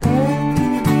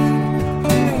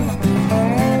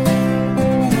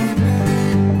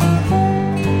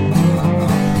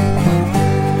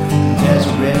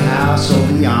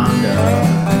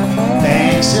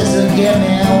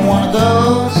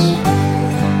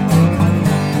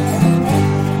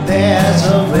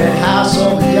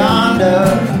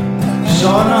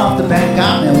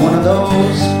got me one of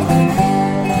those,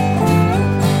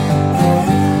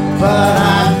 but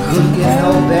I couldn't get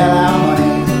no bailout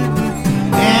money,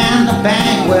 and the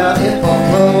bank, well, it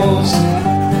foreclosed.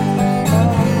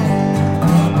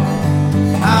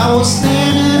 I was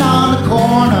standing on the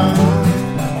corner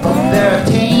of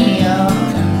Veritania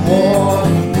and Ward.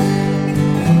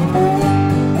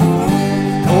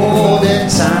 Oh, that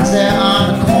signs there on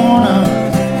the corner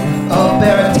of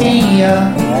Veritania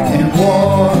and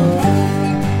Ward.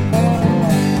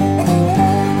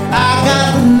 I got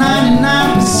the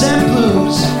 99%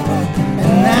 blues,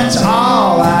 and that's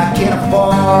all I can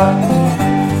afford.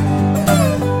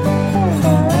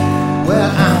 Well,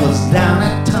 I was down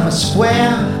at Thomas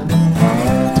Square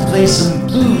to play some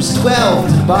blues 12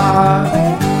 to the bar.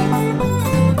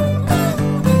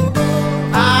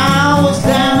 I was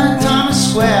down at Thomas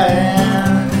Square,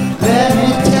 and let me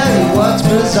tell you what's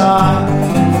bizarre.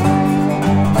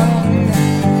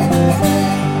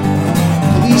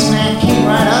 Policeman came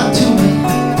right up to me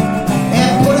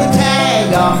and put a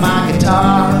tag on my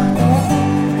guitar.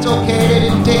 It's okay, they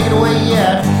didn't take it away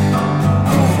yet.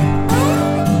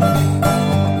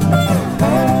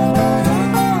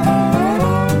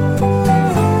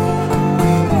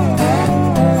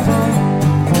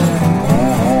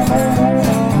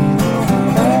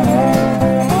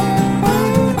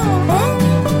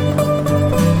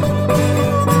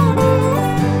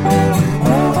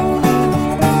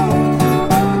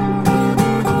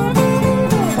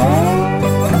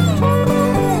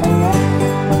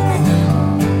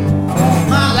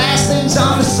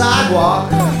 Sidewalk,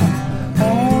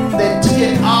 they took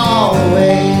it all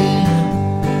away.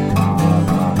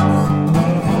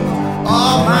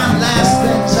 All my last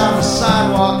things on the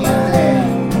sidewalk in there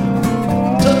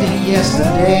took it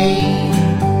yesterday.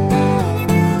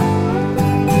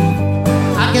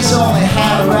 I guess I only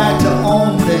had a right to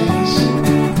own things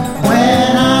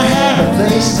when I had a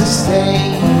place to stay.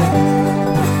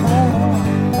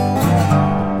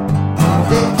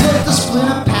 They took the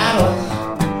splinter paddle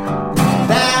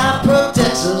that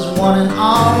protects us one and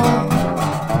all.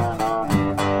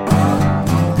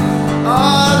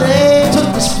 Oh, they took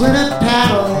the splinter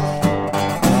paddle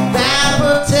that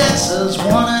protects us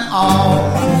one and all.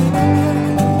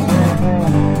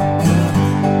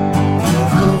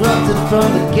 Corrupted from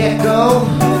the get-go,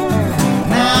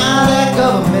 now that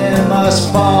government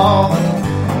must fall.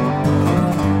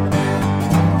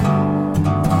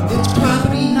 It's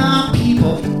property, not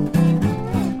people,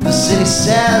 the city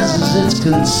says is its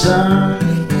concern.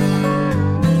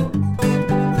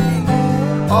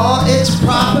 Oh, it's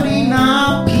property,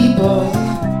 not people,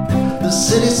 the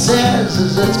city says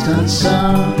is its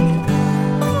concern.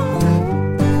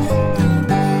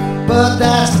 But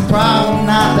that's the problem,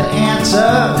 not the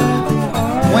answer.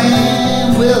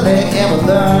 When will they ever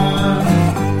learn?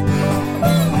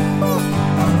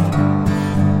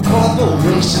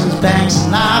 Corporations, banks,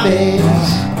 and lobbies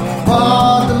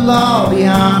bought the law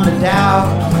beyond a doubt.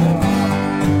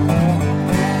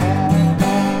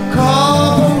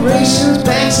 Corporations,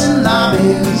 banks, and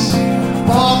lobbies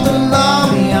bought the law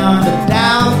beyond a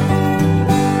doubt.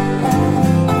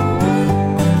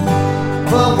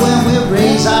 But when we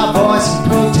raise our voice in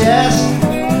protest,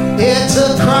 it's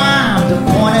a crime to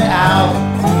point it out.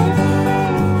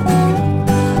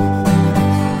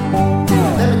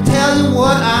 Let me tell you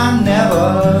what I never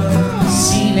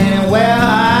seen anywhere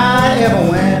I ever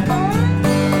went.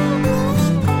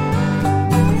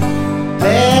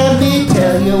 Let me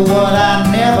tell you what I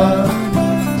never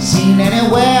seen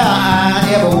anywhere I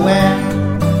ever went.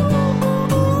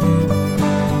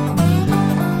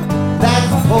 That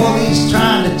the police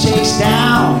trying to chase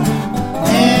down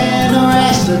and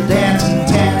arrest a dancing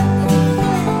tent.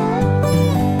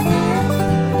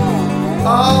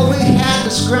 Oh, we had to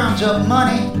scrounge up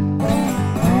money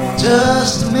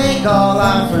just to make all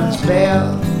our friends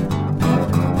bail.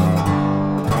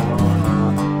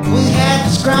 We had to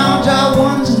scrounge our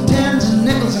ones and tens and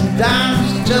nickels and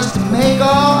dimes just to make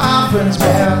all our friends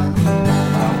bail.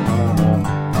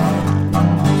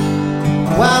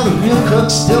 While the real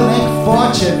crooks still make a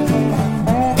fortune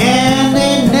and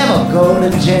they never go to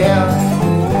jail.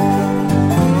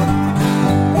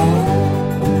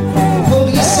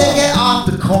 Police say get off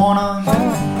the corner,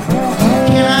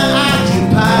 can I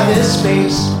occupy this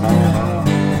space?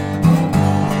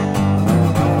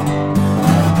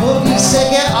 Police say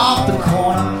get off the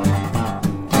corner,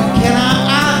 can I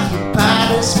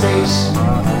occupy this space?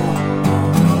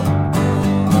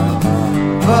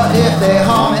 But if they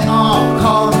haul me on,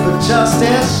 call for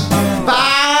justice,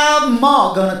 5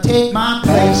 more gonna take my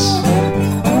place.